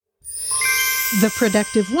The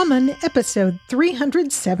Productive Woman, episode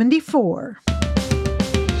 374.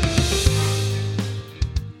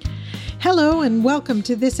 Hello and welcome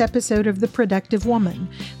to this episode of The Productive Woman.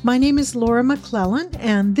 My name is Laura McClellan,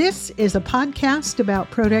 and this is a podcast about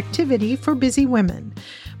productivity for busy women.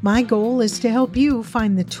 My goal is to help you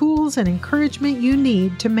find the tools and encouragement you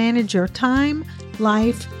need to manage your time,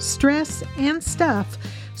 life, stress, and stuff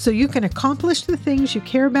so you can accomplish the things you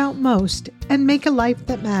care about most and make a life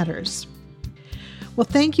that matters. Well,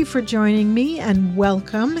 thank you for joining me and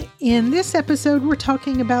welcome. In this episode, we're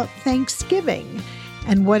talking about Thanksgiving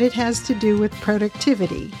and what it has to do with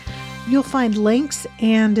productivity. You'll find links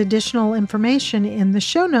and additional information in the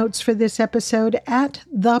show notes for this episode at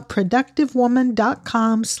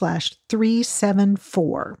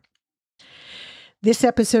theproductivewoman.com/374. This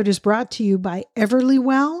episode is brought to you by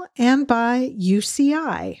Everlywell and by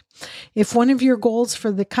UCI. If one of your goals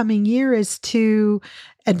for the coming year is to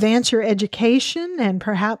advance your education and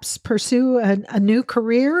perhaps pursue a new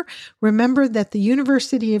career, remember that the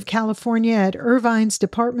University of California at Irvine's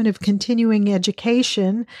Department of Continuing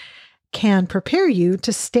Education can prepare you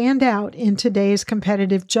to stand out in today's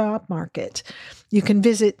competitive job market. You can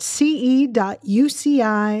visit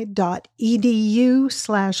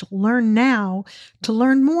ce.uci.edu/learn-now to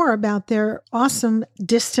learn more about their awesome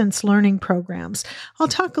distance learning programs. I'll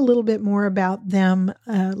talk a little bit more about them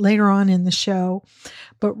later on in the show,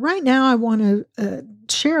 but right now I want to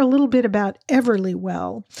share a little bit about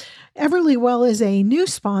Everlywell. Everlywell is a new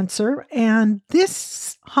sponsor, and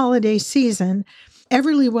this holiday season,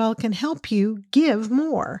 Everlywell can help you give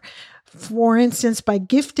more. For instance, by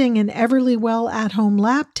gifting an Everlywell at-home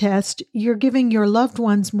lab test, you're giving your loved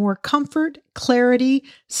ones more comfort, clarity,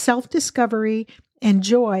 self-discovery, and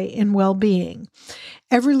joy in well-being.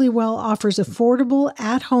 Everlywell offers affordable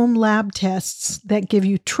at-home lab tests that give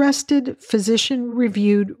you trusted,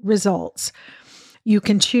 physician-reviewed results. You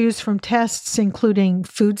can choose from tests including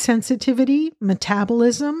food sensitivity,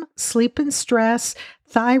 metabolism, sleep and stress,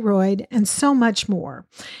 thyroid, and so much more.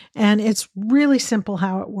 And it's really simple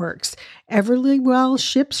how it works. Everlywell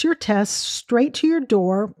ships your tests straight to your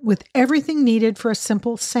door with everything needed for a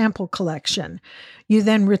simple sample collection. You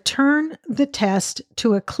then return the test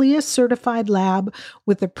to a CLIA-certified lab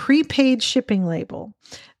with a prepaid shipping label.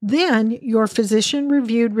 Then your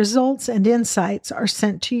physician-reviewed results and insights are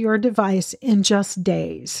sent to your device in just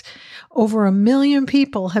days. Over 1 million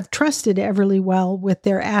people have trusted Everlywell with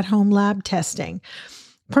their at-home lab testing.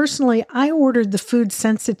 Personally, I ordered the food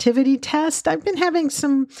sensitivity test. I've been having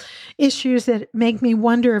some issues that make me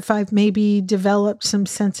wonder if I've maybe developed some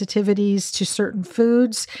sensitivities to certain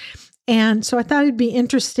foods. And so I thought it'd be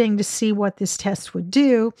interesting to see what this test would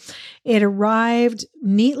do. It arrived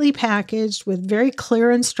neatly packaged with very clear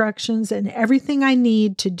instructions and everything I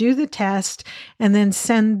need to do the test and then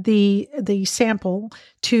send the sample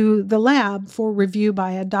to the lab for review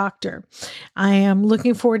by a doctor. I am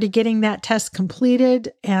looking forward to getting that test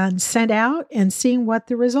completed and sent out and seeing what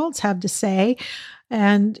the results have to say.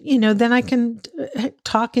 And, then I can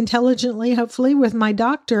talk intelligently, hopefully, with my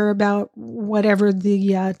doctor about whatever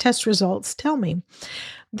the test results tell me.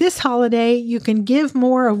 This holiday, you can give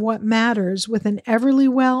more of what matters with an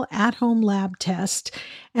Everlywell at-home lab test.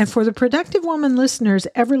 And for the Productive Woman listeners,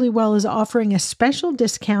 Everlywell is offering a special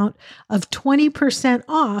discount of 20%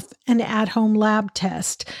 off an at-home lab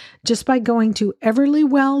test just by going to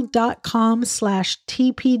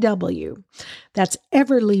everlywell.com/TPW. That's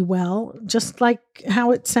Everlywell, just like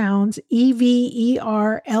how it sounds, EVERLYWELL.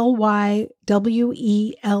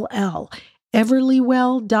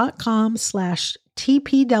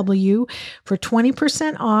 Everlywell.com/TPW for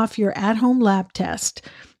 20% off your at-home lab test.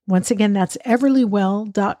 Once again, that's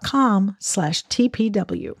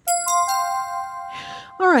everlywell.com/TPW.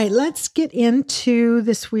 All right, let's get into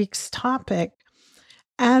this week's topic.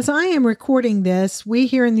 As I am recording this, we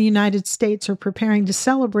here in the United States are preparing to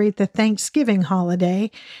celebrate the Thanksgiving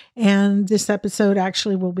holiday, and this episode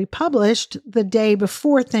actually will be published the day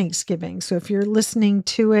before Thanksgiving. So if you're listening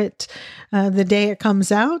to it the day it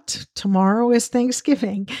comes out, tomorrow is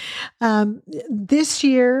Thanksgiving. This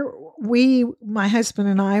year, my husband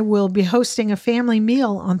and I will be hosting a family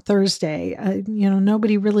meal on Thursday.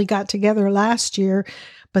 Nobody really got together last year,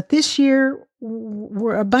 but this year,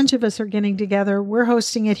 a bunch of us are getting together. We're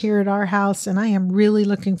hosting it here at our house, and I am really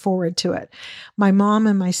looking forward to it. My mom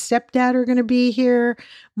and my stepdad are going to be here,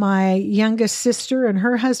 my youngest sister and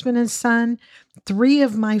her husband and son, 3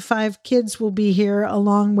 of my 5 kids will be here,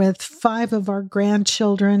 along with 5 of our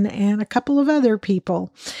grandchildren and a couple of other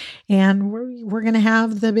people. And we're going to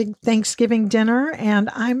have the big Thanksgiving dinner. And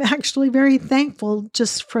I'm actually very thankful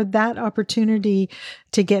just for that opportunity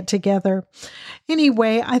to get together.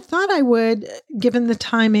 Anyway, I thought I would, given the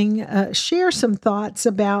timing, share some thoughts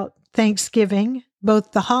about Thanksgiving,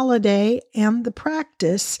 both the holiday and the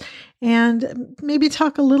practice, and maybe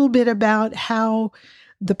talk a little bit about how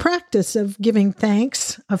the practice of giving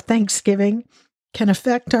thanks, of Thanksgiving, can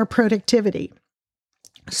affect our productivity.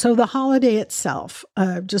 So the holiday itself,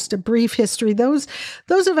 just a brief history. Those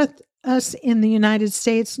of us in the United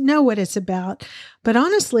States know what it's about. But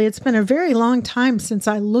honestly, it's been a very long time since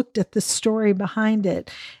I looked at the story behind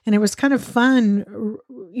it. And it was kind of fun,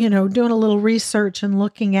 doing a little research and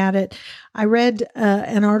looking at it. I read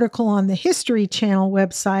an article on the History Channel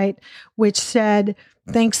website, which said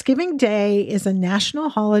Thanksgiving Day is a national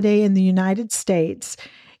holiday in the United States.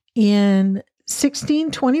 In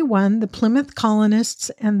 1621, the Plymouth colonists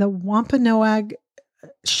and the Wampanoag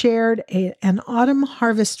shared an autumn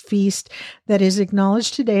harvest feast that is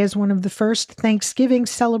acknowledged today as one of the first Thanksgiving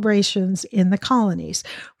celebrations in the colonies.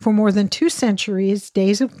 For more than 2 centuries,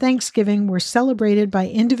 days of Thanksgiving were celebrated by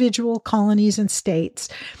individual colonies and states.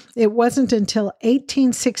 It wasn't until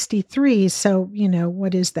 1863, so,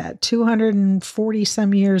 what is that, 240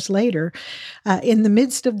 some years later, in the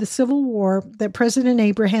midst of the Civil War, that President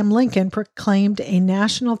Abraham Lincoln proclaimed a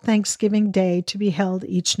national Thanksgiving Day to be held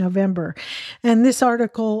each November. And this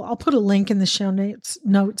article, I'll put a link in the show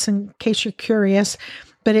notes in case you're curious,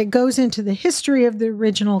 but it goes into the history of the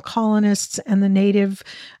original colonists and the Native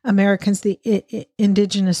Americans, the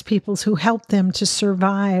indigenous peoples who helped them to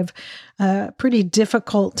survive a pretty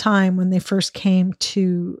difficult time when they first came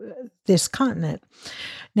to this continent.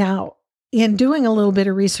 Now, in doing a little bit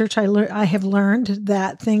of research, I have learned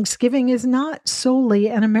that Thanksgiving is not solely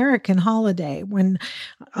an American holiday.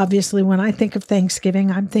 Obviously, when I think of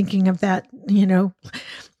Thanksgiving, I'm thinking of that,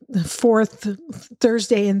 the fourth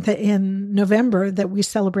Thursday in November that we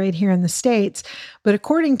celebrate here in the States. But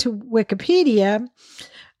according to Wikipedia,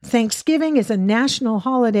 Thanksgiving is a national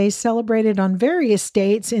holiday celebrated on various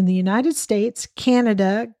dates in the United States,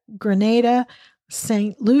 Canada, Grenada,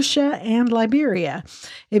 St. Lucia, and Liberia.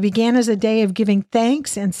 It began as a day of giving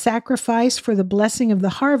thanks and sacrifice for the blessing of the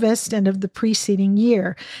harvest and of the preceding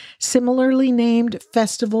year. Similarly named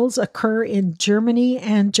festivals occur in Germany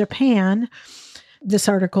and Japan. This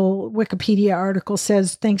Wikipedia article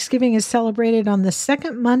says Thanksgiving is celebrated on the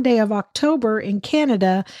second Monday of October in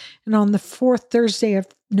Canada and on the fourth Thursday of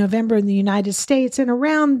November in the United States, and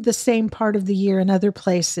around the same part of the year in other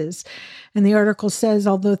places. And the article says,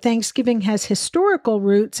 although Thanksgiving has historical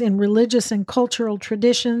roots in religious and cultural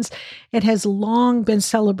traditions, it has long been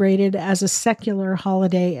celebrated as a secular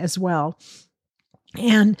holiday as well.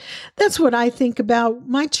 And that's what I think about.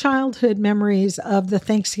 My childhood memories of the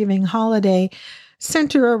Thanksgiving holiday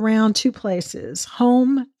center around 2 places,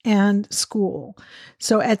 home and school.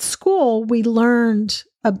 So at school, we learned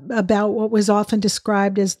about what was often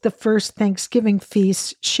described as the first Thanksgiving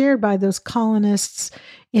feast shared by those colonists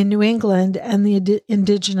in New England and the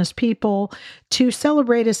indigenous people to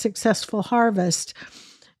celebrate a successful harvest.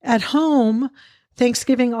 At home,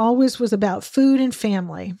 Thanksgiving always was about food and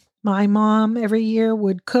family. My mom every year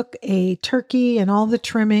would cook a turkey and all the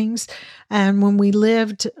trimmings. And when we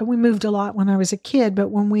moved a lot when I was a kid, but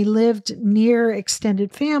when we lived near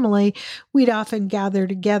extended family, we'd often gather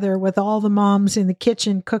together with all the moms in the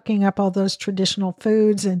kitchen cooking up all those traditional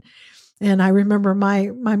foods. And I remember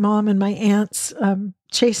my mom and my aunts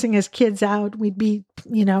chasing us kids out. We'd be,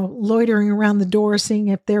 loitering around the door, seeing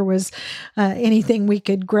if there was anything we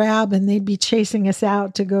could grab, and they'd be chasing us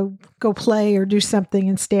out to go play or do something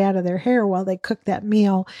and stay out of their hair while they cooked that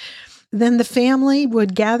meal. Then the family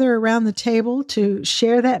would gather around the table to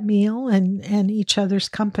share that meal and each other's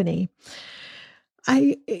company.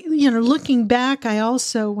 Looking back, I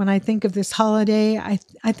also, when I think of this holiday,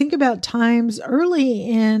 I think about times early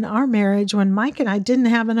in our marriage when Mike and I didn't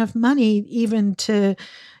have enough money even to,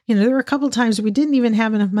 there were a couple of times we didn't even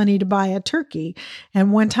have enough money to buy a turkey.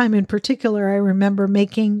 And one time in particular, I remember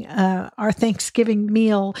making our Thanksgiving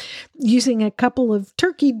meal using a couple of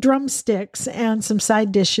turkey drumsticks and some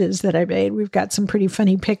side dishes that I made. We've got some pretty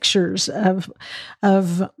funny pictures of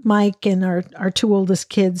Mike and our 2 oldest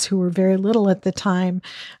kids, who were very little at the time,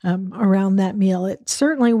 around that meal. It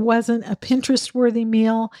certainly wasn't a Pinterest-worthy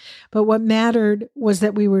meal, but what mattered was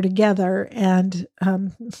that we were together and,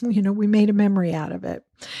 we made a memory out of it.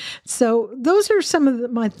 So those are some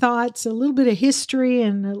of my thoughts, a little bit of history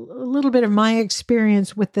and a little bit of my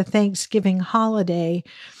experience with the Thanksgiving holiday.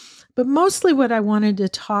 But mostly what I wanted to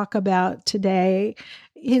talk about today,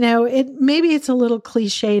 maybe it's a little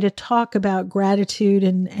cliche to talk about gratitude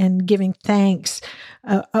and giving thanks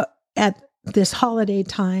at this holiday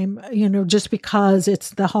time, just because it's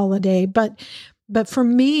the holiday. But for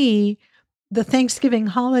me, the Thanksgiving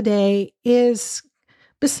holiday is,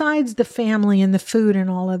 besides the family and the food and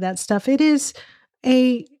all of that stuff, it is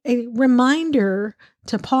a reminder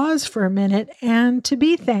to pause for a minute and to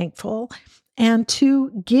be thankful and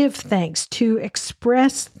to give thanks, to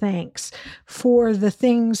express thanks for the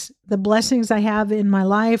things, the blessings I have in my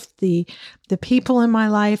life, the people in my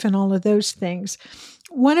life, and all of those things.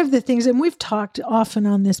 One of the things, and we've talked often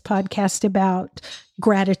on this podcast about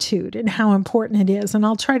gratitude and how important it is, and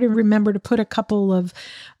I'll try to remember to put a couple of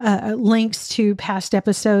links to past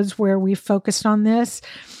episodes where we focused on this.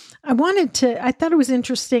 I thought it was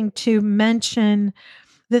interesting to mention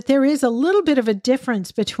that there is a little bit of a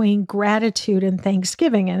difference between gratitude and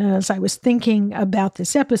Thanksgiving. And as I was thinking about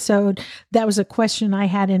this episode, that was a question I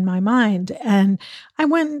had in my mind. And I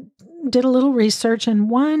went and did a little research, and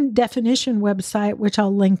one definition website, which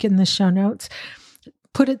I'll link in the show notes,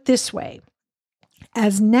 put it this way.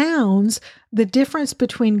 As nouns, the difference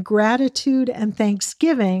between gratitude and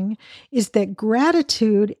thanksgiving is that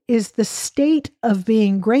gratitude is the state of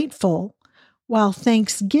being grateful, while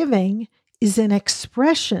thanksgiving is an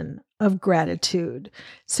expression of gratitude.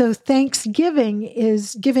 So thanksgiving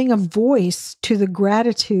is giving a voice to the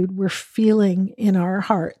gratitude we're feeling in our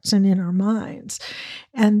hearts and in our minds.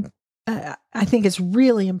 And I think it's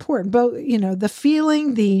really important. Both, the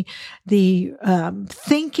feeling, the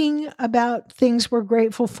thinking about things we're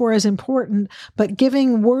grateful for is important, but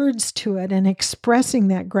giving words to it and expressing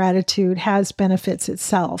that gratitude has benefits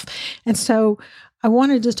itself. And so I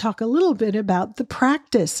wanted to talk a little bit about the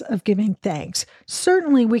practice of giving thanks.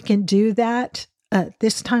 Certainly we can do that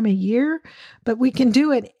this time of year, but we can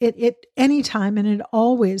do it at any time, and it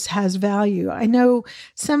always has value. I know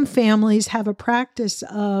some families have a practice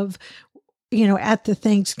of, at the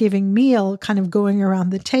Thanksgiving meal, kind of going around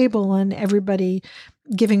the table and everybody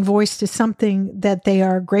giving voice to something that they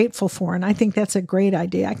are grateful for. And I think that's a great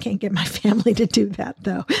idea. I can't get my family to do that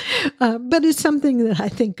though, but it's something that I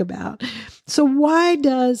think about. So why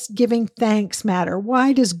does giving thanks matter?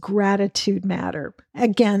 Why does gratitude matter?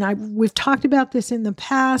 Again, we've talked about this in the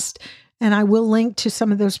past, and I will link to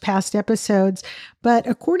some of those past episodes. But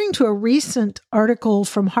according to a recent article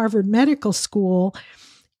from Harvard Medical School,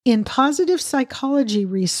 in positive psychology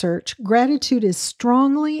research, gratitude is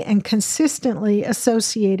strongly and consistently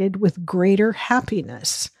associated with greater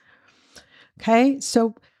happiness. Okay,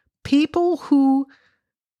 so people who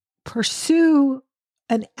pursue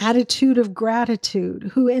an attitude of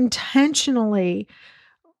gratitude, who intentionally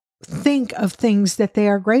think of things that they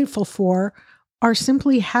are grateful for, are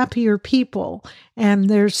simply happier people. And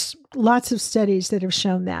there's lots of studies that have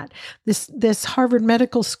shown that. This Harvard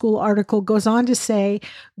Medical School article goes on to say,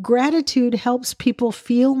 gratitude helps people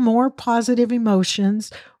feel more positive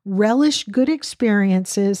emotions, relish good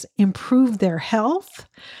experiences, improve their health,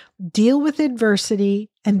 deal with adversity,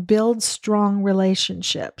 and build strong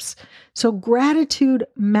relationships. So gratitude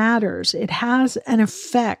matters. It has an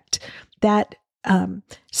effect. That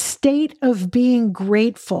state of being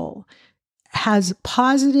grateful has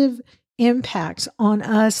positive impacts on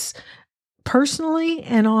us personally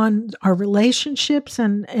and on our relationships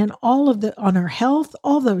and on our health,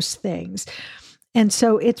 all those things. And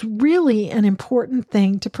so it's really an important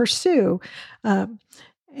thing to pursue.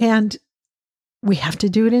 And we have to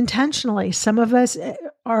do it intentionally. Some of us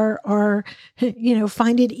are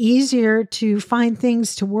find it easier to find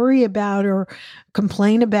things to worry about or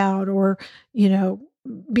complain about or,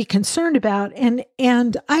 be concerned about.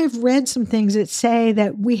 And I've read some things that say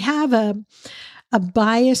that we have a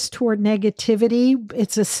bias toward negativity.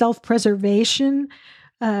 It's a self-preservation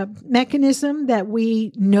mechanism that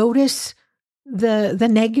we notice the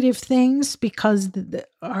negative things because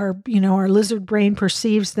our lizard brain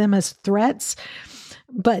perceives them as threats.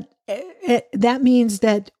 But that means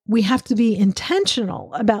that we have to be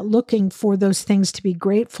intentional about looking for those things to be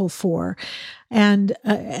grateful for, and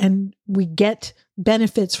we get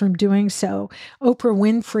benefits from doing so. Oprah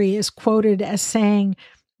Winfrey is quoted as saying,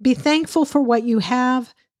 "Be thankful for what you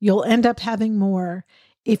have, you'll end up having more.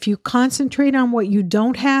 If you concentrate on what you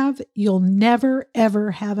don't have, you'll never,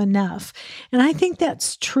 ever have enough." And I think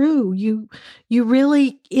that's true. You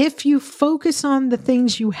really, if you focus on the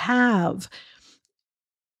things you have,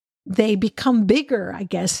 they become bigger, I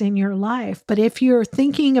guess, in your life. But if you're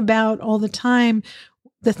thinking about all the time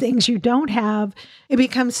the things you don't have, it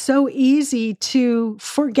becomes so easy to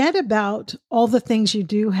forget about all the things you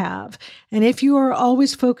do have. And if you are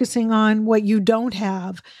always focusing on what you don't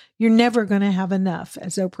have, you're never going to have enough,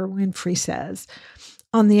 as Oprah Winfrey says.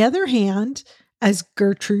 On the other hand, as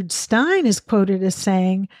Gertrude Stein is quoted as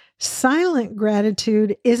saying, silent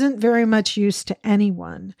gratitude isn't very much use to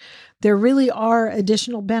anyone. There really are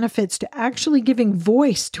additional benefits to actually giving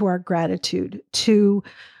voice to our gratitude, to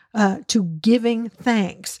giving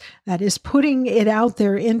thanks. That is putting it out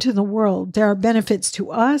there into the world. There are benefits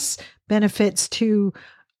to us, benefits to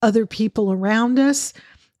other people around us.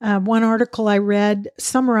 One article I read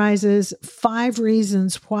summarizes 5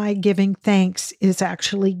 reasons why giving thanks is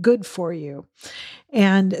actually good for you.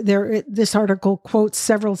 And this article quotes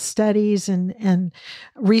several studies and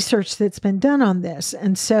research that's been done on this.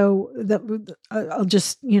 And so I'll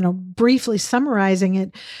just, briefly summarizing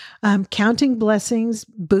it. Counting blessings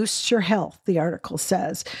boosts your health, the article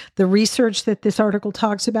says. The research that this article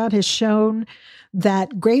talks about has shown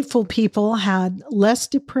that grateful people had less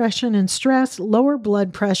depression and stress, lower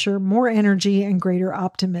blood pressure, more energy, and greater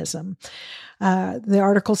optimism. The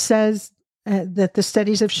article says that the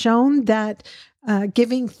studies have shown that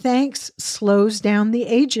giving thanks slows down the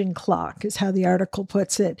aging clock, is how the article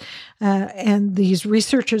puts it. And these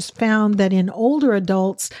researchers found that in older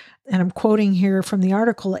adults, and I'm quoting here from the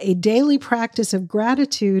article, a daily practice of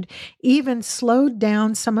gratitude even slowed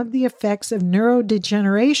down some of the effects of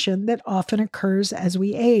neurodegeneration that often occurs as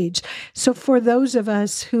we age. So for those of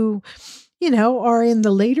us who, are in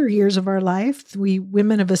the later years of our life, we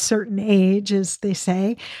women of a certain age, as they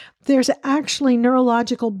say, there's actually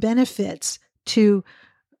neurological benefits to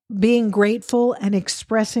being grateful and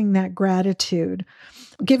expressing that gratitude.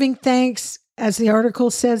 Giving thanks, as the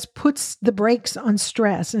article says, puts the brakes on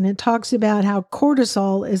stress. And it talks about how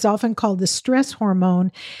cortisol is often called the stress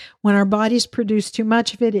hormone. When our bodies produce too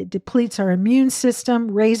much of it, it depletes our immune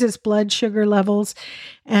system, raises blood sugar levels.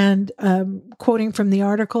 And quoting from the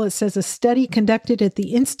article, it says, a study conducted at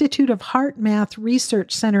the Institute of Heart Math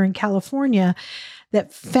Research Center in California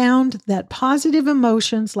that found that positive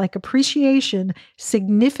emotions like appreciation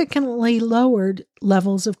significantly lowered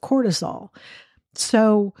levels of cortisol.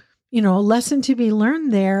 So, a lesson to be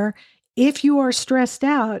learned there, if you are stressed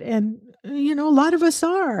out, and, a lot of us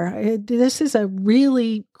are, this is a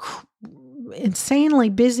really insanely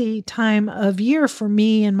busy time of year for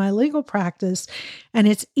me in my legal practice. And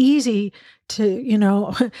it's easy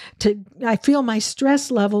to, I feel my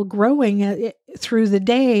stress level growing through the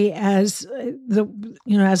day as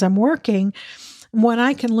I'm working. What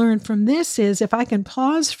I can learn from this is if I can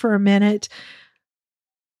pause for a minute,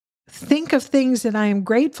 think of things that I am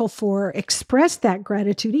grateful for, express that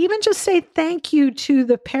gratitude, even just say thank you to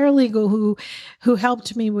the paralegal who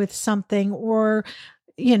helped me with something, or,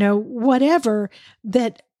 whatever,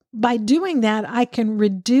 that by doing that, I can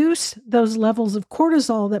reduce those levels of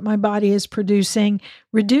cortisol that my body is producing,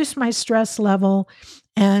 reduce my stress level,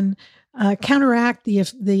 and counteract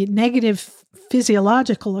the negative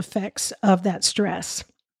physiological effects of that stress.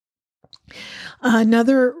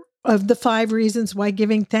 Another of the 5 reasons why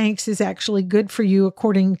giving thanks is actually good for you,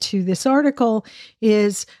 according to this article,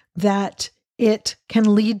 is that it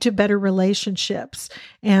can lead to better relationships.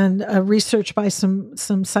 And research by some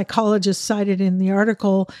psychologists cited in the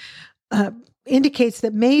article indicates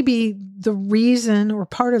that maybe the reason, or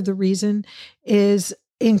part of the reason, is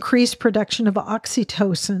increased production of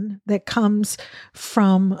oxytocin that comes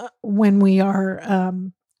from when we are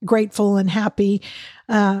grateful and happy.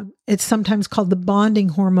 It's sometimes called the bonding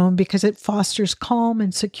hormone because it fosters calm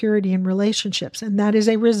and security in relationships. And that is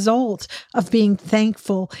a result of being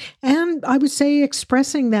thankful. And I would say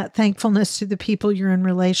expressing that thankfulness to the people you're in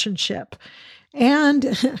relationship. And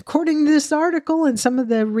according to this article and some of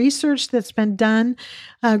the research that's been done,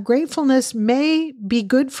 gratefulness may be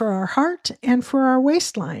good for our heart and for our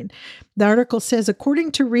waistline. The article says,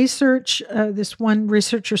 according to research, this one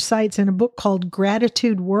researcher cites in a book called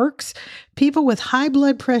Gratitude Works, people with high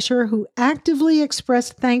blood pressure who actively express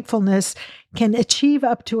thankfulness can achieve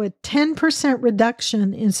up to a 10%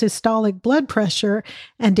 reduction in systolic blood pressure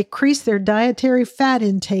and decrease their dietary fat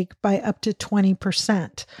intake by up to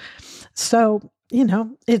 20%. So,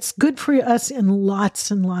 it's good for us in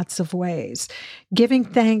lots and lots of ways. Giving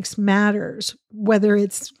thanks matters, whether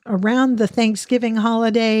it's around the Thanksgiving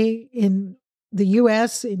holiday in the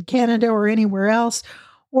U.S., in Canada, or anywhere else,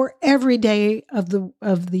 or every day of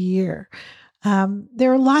the year.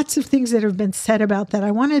 There are lots of things that have been said about that.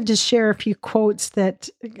 I wanted to share a few quotes that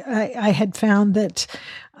I had found that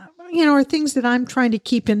are things that I'm trying to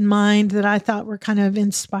keep in mind that I thought were kind of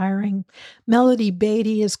inspiring. Melody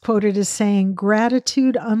Beattie is quoted as saying,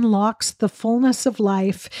 "Gratitude unlocks the fullness of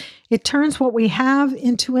life. It turns what we have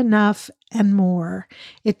into enough and more.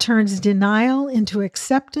 It turns denial into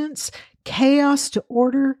acceptance, chaos to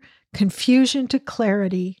order, confusion to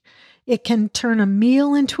clarity. It can turn a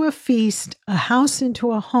meal into a feast, a house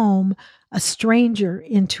into a home, a stranger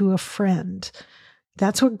into a friend."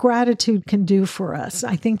 That's what gratitude can do for us.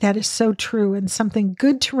 I think that is so true and something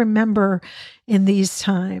good to remember in these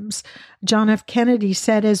times. John F. Kennedy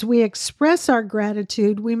said, "As we express our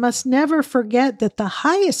gratitude, we must never forget that the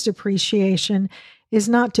highest appreciation is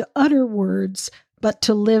not to utter words, but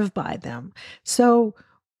to live by them." So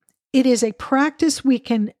it is a practice we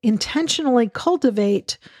can intentionally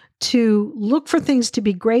cultivate to look for things to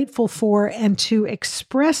be grateful for and to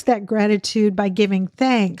express that gratitude by giving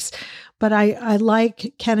thanks. But I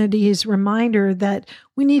like Kennedy's reminder that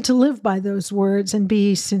we need to live by those words and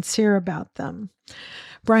be sincere about them.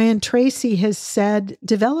 Brian Tracy has said,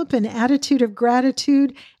 "Develop an attitude of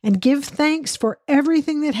gratitude and give thanks for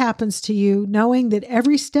everything that happens to you, knowing that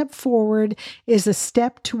every step forward is a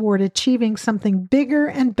step toward achieving something bigger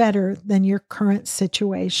and better than your current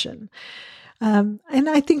situation." And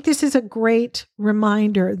I think this is a great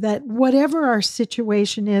reminder that whatever our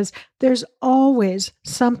situation is, there's always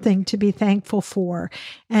something to be thankful for.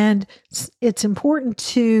 And it's important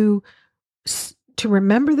to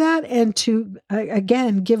remember that and to,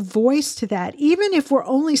 again, give voice to that, even if we're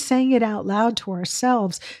only saying it out loud to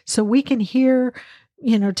ourselves so we can hear,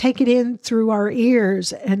 take it in through our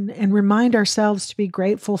ears and remind ourselves to be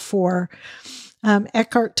grateful for.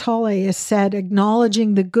 Eckhart Tolle has said,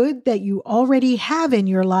 "Acknowledging the good that you already have in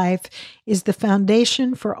your life is the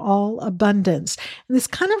foundation for all abundance." And this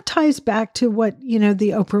kind of ties back to what, the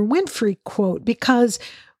Oprah Winfrey quote, because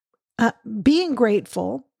being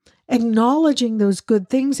grateful, acknowledging those good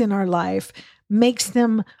things in our life makes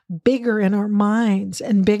them bigger in our minds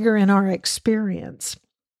and bigger in our experience.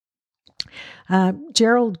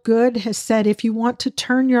 Gerald Good has said, "If you want to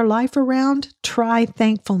turn your life around, try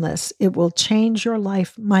thankfulness. It will change your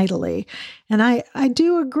life mightily." And I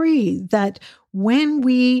do agree that when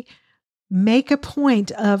we make a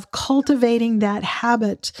point of cultivating that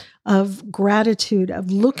habit of gratitude, of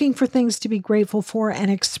looking for things to be grateful for and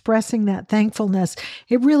expressing that thankfulness,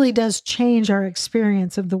 it really does change our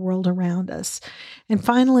experience of the world around us. And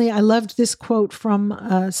finally, I loved this quote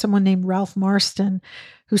from someone named Ralph Marston,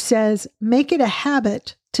 who says, "Make it a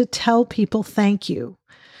habit to tell people thank you,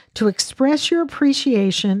 to express your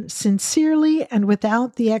appreciation sincerely and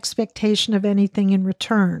without the expectation of anything in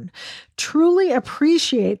return. Truly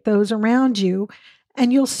appreciate those around you,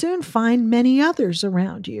 and you'll soon find many others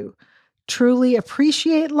around you. Truly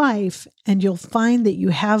appreciate life, and you'll find that you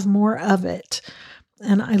have more of it."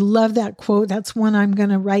 And I love that quote. That's one I'm going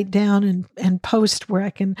to write down and post where I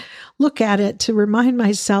can look at it to remind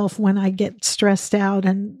myself when I get stressed out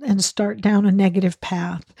and start down a negative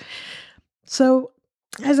path. So,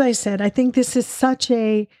 as I said, I think this is such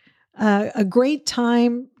a great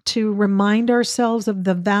time to remind ourselves of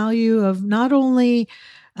the value of not only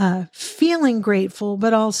feeling grateful,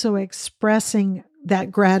 but also expressing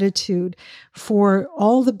that gratitude for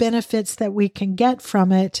all the benefits that we can get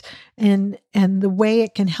from it and the way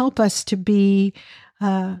it can help us to be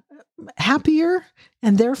happier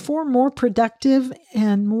and therefore more productive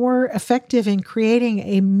and more effective in creating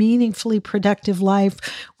a meaningfully productive life,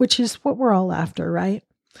 which is what we're all after, right?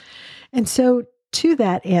 And so to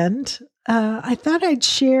that end, I thought I'd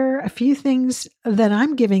share a few things that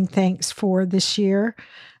I'm giving thanks for this year.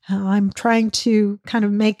 I'm trying to kind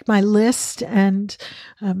of make my list and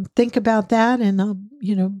think about that, and I'll,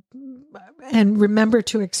 and remember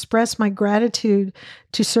to express my gratitude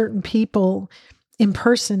to certain people in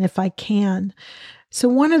person if I can. So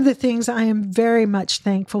one of the things I am very much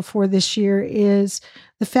thankful for this year is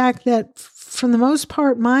the fact that for the most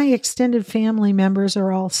part, my extended family members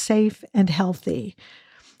are all safe and healthy.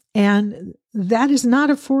 And that is not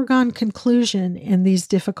a foregone conclusion in these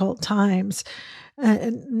difficult times.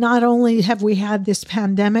 Not only have we had this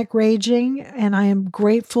pandemic raging, and I am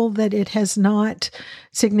grateful that it has not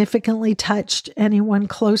significantly touched anyone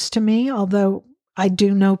close to me, although I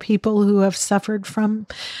do know people who have suffered from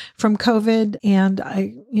COVID, and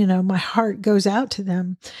my heart goes out to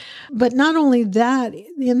them. But not only that,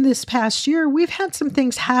 in this past year, we've had some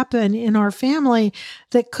things happen in our family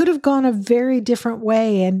that could have gone a very different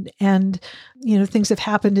way, and things have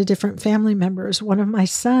happened to different family members. One of my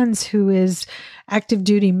sons, who is active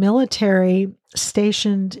duty military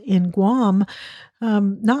stationed in Guam,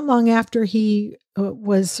 not long after he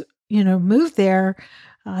was moved there,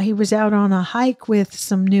 he was out on a hike with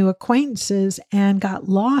some new acquaintances and got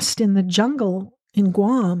lost in the jungle in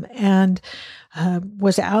Guam and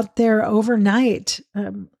was out there overnight,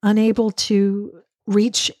 unable to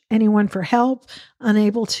reach anyone for help,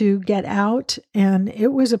 unable to get out. And it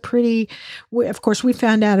was of course, we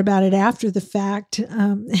found out about it after the fact.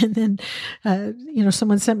 And then,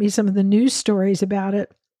 someone sent me some of the news stories about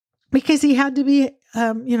it because he had to be,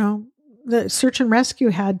 the search and rescue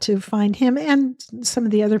had to find him and some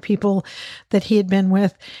of the other people that he had been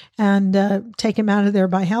with and take him out of there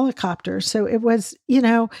by helicopter. So it was,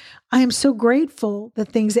 I am so grateful that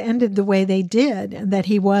things ended the way they did and that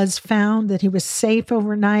he was found, that he was safe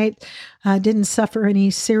overnight, didn't suffer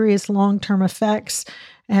any serious long-term effects.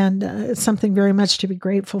 And it's something very much to be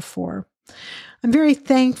grateful for. I'm very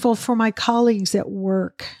thankful for my colleagues at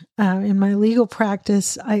work. In my legal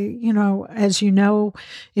practice, as you know,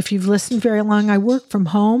 if you've listened very long, I work from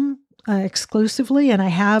home exclusively, and I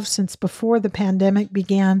have since before the pandemic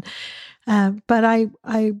began. But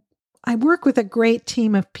I work with a great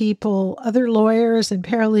team of people, other lawyers and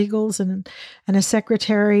paralegals and a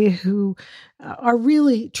secretary who are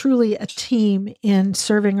really, truly a team in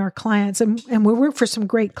serving our clients. And we work for some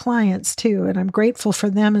great clients too, and I'm grateful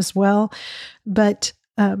for them as well. But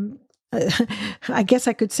I guess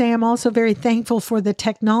I could say I'm also very thankful for the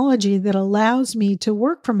technology that allows me to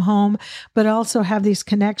work from home, but also have these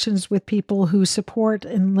connections with people who support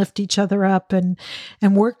and lift each other up and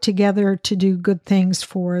work together to do good things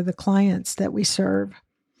for the clients that we serve.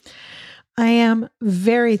 I am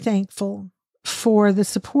very thankful for the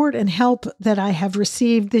support and help that I have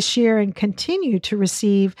received this year and continue to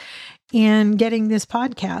receive in getting this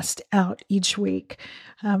podcast out each week.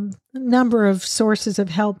 A number of sources of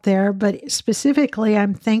help there, but specifically,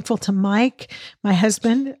 I'm thankful to Mike, my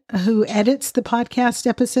husband, who edits the podcast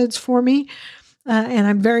episodes for me. And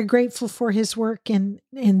I'm very grateful for his work in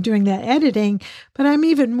doing that editing, but I'm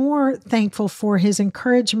even more thankful for his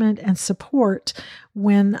encouragement and support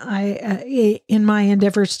when in my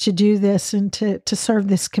endeavors to do this and to serve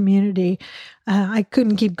this community. I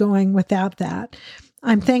couldn't keep going without that.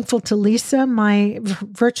 I'm thankful to Lisa, my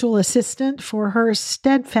virtual assistant, for her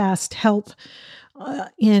steadfast help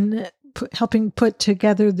in helping put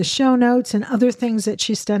together the show notes and other things that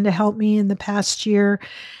she's done to help me in the past year.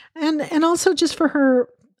 And also just for her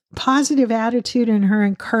positive attitude and her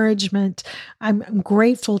encouragement. I'm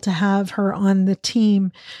grateful to have her on the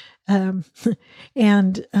team and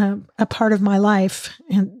a part of my life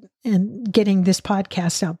and getting this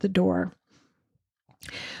podcast out the door.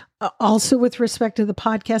 Also, with respect to the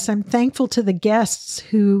podcast, I'm thankful to the guests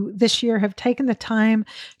who this year have taken the time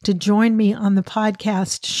to join me on the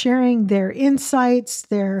podcast, sharing their insights,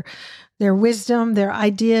 their wisdom, their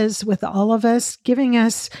ideas with all of us, giving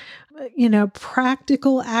us,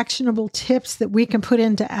 practical, actionable tips that we can put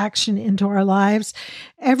into action into our lives.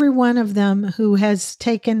 Every one of them who has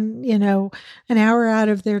taken, an hour out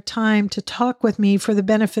of their time to talk with me for the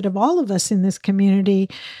benefit of all of us in this community,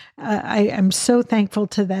 I'm so thankful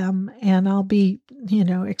to them. And I'll be,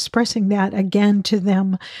 expressing that again to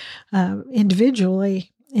them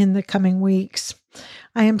individually in the coming weeks.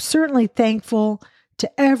 I am certainly thankful to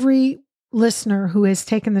every listener who has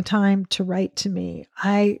taken the time to write to me.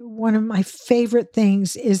 One of my favorite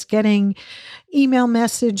things is getting email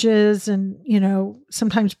messages and,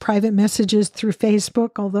 sometimes private messages through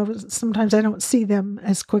Facebook, although sometimes I don't see them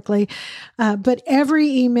as quickly. But every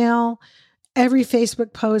email, every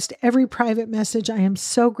Facebook post, every private message, I am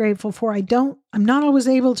so grateful for. I'm not always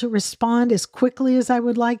able to respond as quickly as I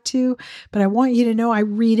would like to, but I want you to know I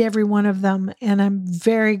read every one of them, and I'm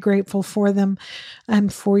very grateful for them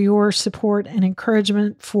and for your support and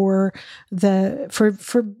encouragement for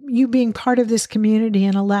you being part of this community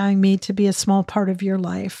and allowing me to be a small part of your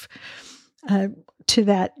life. To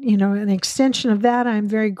that, an extension of that, I'm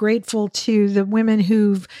very grateful to the women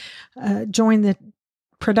who've joined the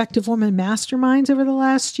Productive Woman Masterminds over the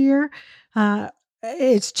last year.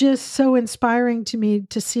 It's just so inspiring to me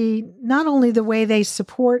to see not only the way they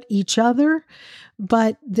support each other,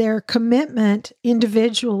 but their commitment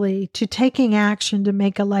individually to taking action to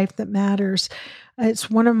make a life that matters.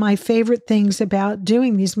 It's one of my favorite things about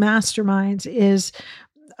doing these masterminds is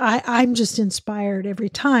I'm just inspired every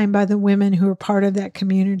time by the women who are part of that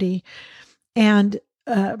community. And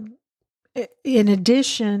in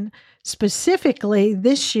addition, specifically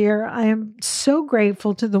this year, I am so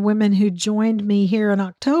grateful to the women who joined me here in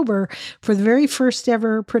October for the very first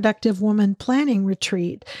ever Productive Woman Planning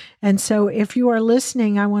Retreat. And so if you are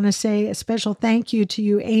listening, I want to say a special thank you to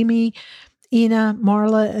you, Amy, Ina,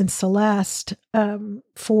 Marla, and Celeste,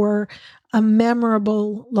 for a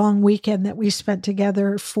memorable long weekend that we spent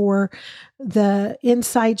together, for the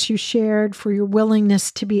insights you shared, for your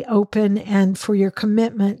willingness to be open, and for your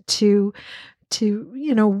commitment to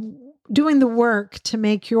doing the work to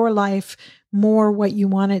make your life more what you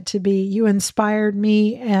want it to be. You inspired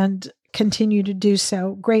me and continue to do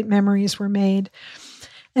so. Great memories were made.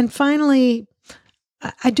 And finally,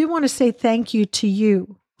 I do want to say thank you to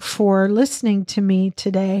you for listening to me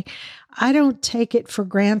today. I don't take it for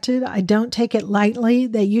granted. I don't take it lightly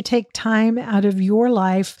that you take time out of your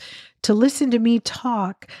life to listen to me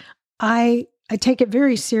talk. I take it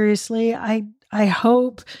very seriously. I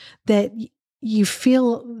hope that you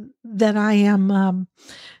feel that I am,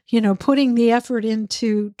 putting the effort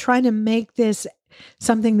into trying to make this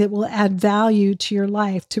something that will add value to your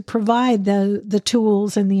life, to provide the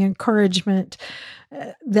tools and the encouragement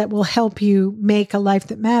that will help you make a life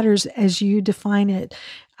that matters as you define it.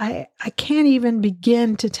 I can't even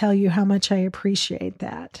begin to tell you how much I appreciate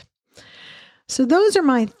that. So those are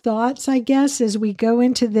my thoughts, I guess, as we go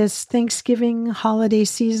into this Thanksgiving holiday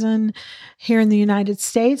season here in the United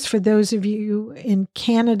States. For those of you in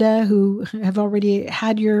Canada who have already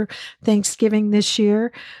had your Thanksgiving this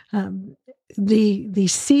year, the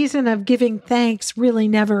season of giving thanks really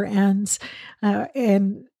never ends.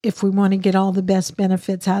 And if we want to get all the best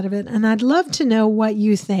benefits out of it. And I'd love to know what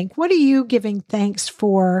you think. What are you giving thanks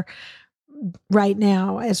for right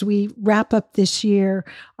now as we wrap up this year?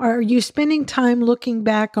 Are you spending time looking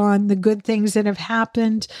back on the good things that have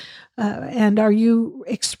happened? And are you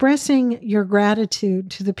expressing your gratitude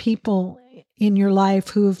to the people in your life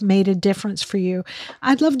who have made a difference for you?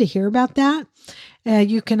 I'd love to hear about that.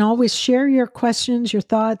 You can always share your questions, your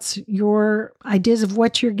thoughts, your ideas of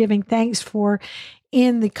what you're giving thanks for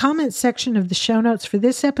in the comments section of the show notes for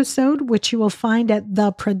this episode, which you will find at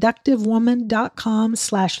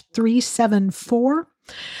theproductivewoman.com/374.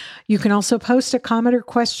 You can also post a comment or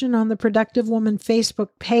question on the Productive Woman Facebook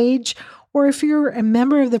page, or if you're a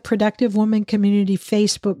member of the Productive Woman Community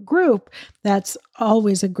Facebook group, that's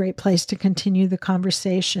always a great place to continue the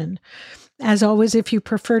conversation. As always, if you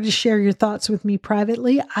prefer to share your thoughts with me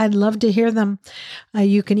privately, I'd love to hear them.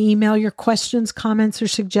 You can email your questions, comments, or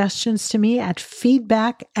suggestions to me at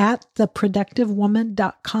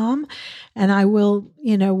feedback@theproductivewoman.com. And I will,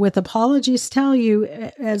 with apologies, tell you,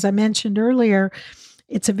 as I mentioned earlier,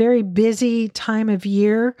 it's a very busy time of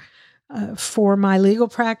year for my legal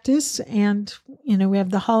practice. And, we have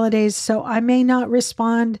the holidays, so I may not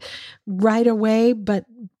respond right away, but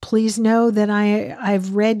please know that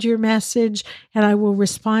I've read your message and I will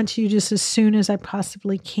respond to you just as soon as I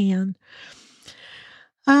possibly can.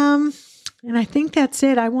 And I think that's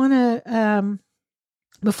it. I want to,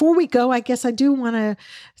 before we go, I guess I do want to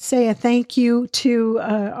say a thank you to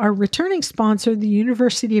our returning sponsor, the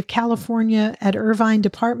University of California at Irvine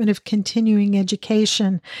Department of Continuing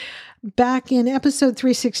Education. Back in episode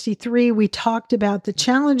 363, we talked about the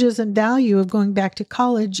challenges and value of going back to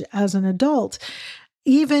college as an adult.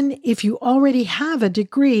 Even if you already have a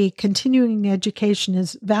degree, continuing education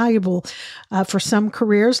is valuable. For some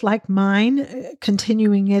careers like mine,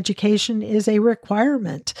 continuing education is a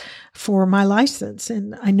requirement for my license.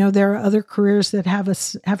 And I know there are other careers that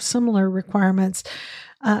have similar requirements.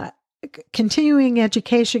 Continuing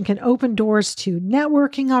education can open doors to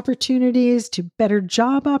networking opportunities, to better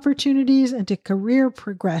job opportunities, and to career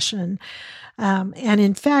progression. And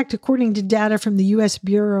in fact, according to data from the U.S.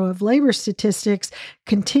 Bureau of Labor Statistics,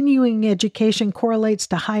 continuing education correlates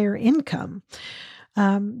to higher income.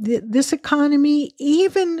 This economy,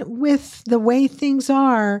 even with the way things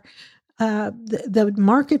are, the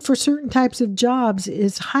market for certain types of jobs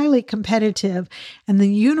is highly competitive, and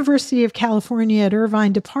the University of California at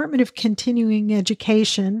Irvine Department of Continuing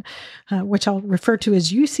Education, which I'll refer to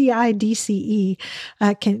as UCI-DCE,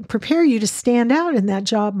 can prepare you to stand out in that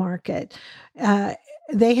job market.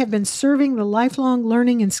 They have been serving the lifelong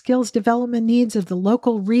learning and skills development needs of the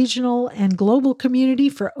local, regional, and global community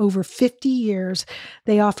for over 50 years.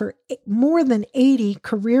 They offer more than 80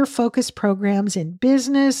 career-focused programs in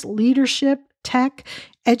business, leadership, tech,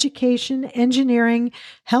 education, engineering,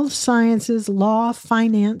 health sciences, law,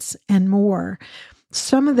 finance, and more.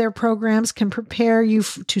 Some of their programs can prepare you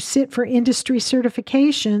to sit for industry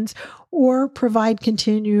certifications or provide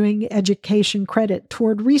continuing education credit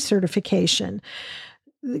toward recertification.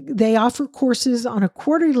 They offer courses on a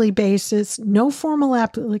quarterly basis. No formal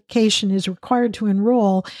application is required to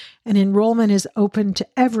enroll, and enrollment is open to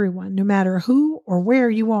everyone, no matter who or where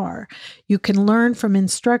you are. You can learn from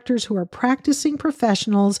instructors who are practicing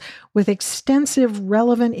professionals with extensive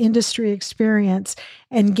relevant industry experience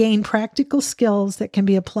and gain practical skills that can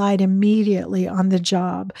be applied immediately on the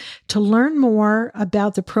job. To learn more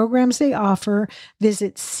about the programs they offer,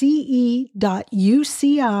 visit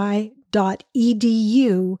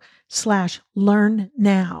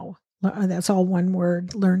ce.uci.edu/learn-now. That's all one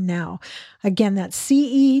word, learn now. Again, that's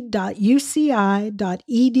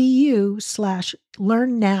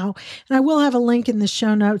ce.uci.edu/learn now. And I will have a link in the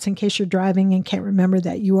show notes in case you're driving and can't remember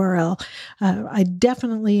that URL. I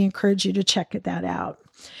definitely encourage you to check that out.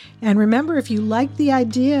 And remember, if you like the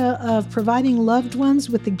idea of providing loved ones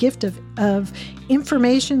with the gift of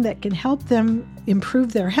information that can help them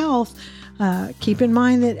improve their health, keep in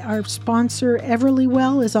mind that our sponsor,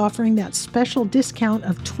 Everlywell, is offering that special discount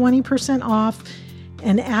of 20% off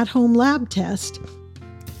an at-home lab test.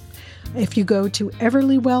 If you go to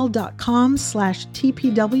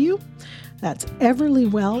everlywell.com/TPW, that's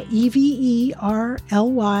Everlywell, EVERLYWELL,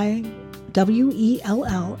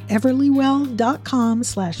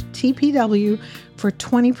 everlywell.com/TPW for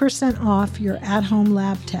 20% off your at-home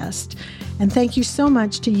lab test. And thank you so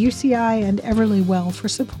much to UCI and Everlywell for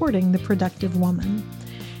supporting The Productive Woman.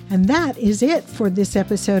 And that is it for this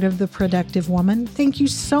episode of The Productive Woman. Thank you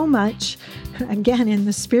so much. Again, in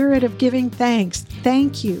the spirit of giving thanks,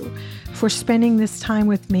 thank you for spending this time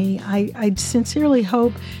with me. I sincerely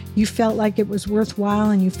hope you felt like it was worthwhile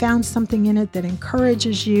and you found something in it that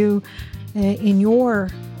encourages you in your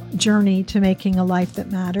journey to making a life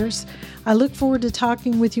that matters. I look forward to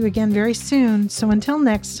talking with you again very soon. So until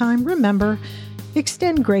next time, remember,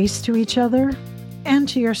 extend grace to each other and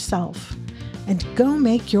to yourself, and go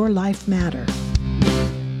make your life matter.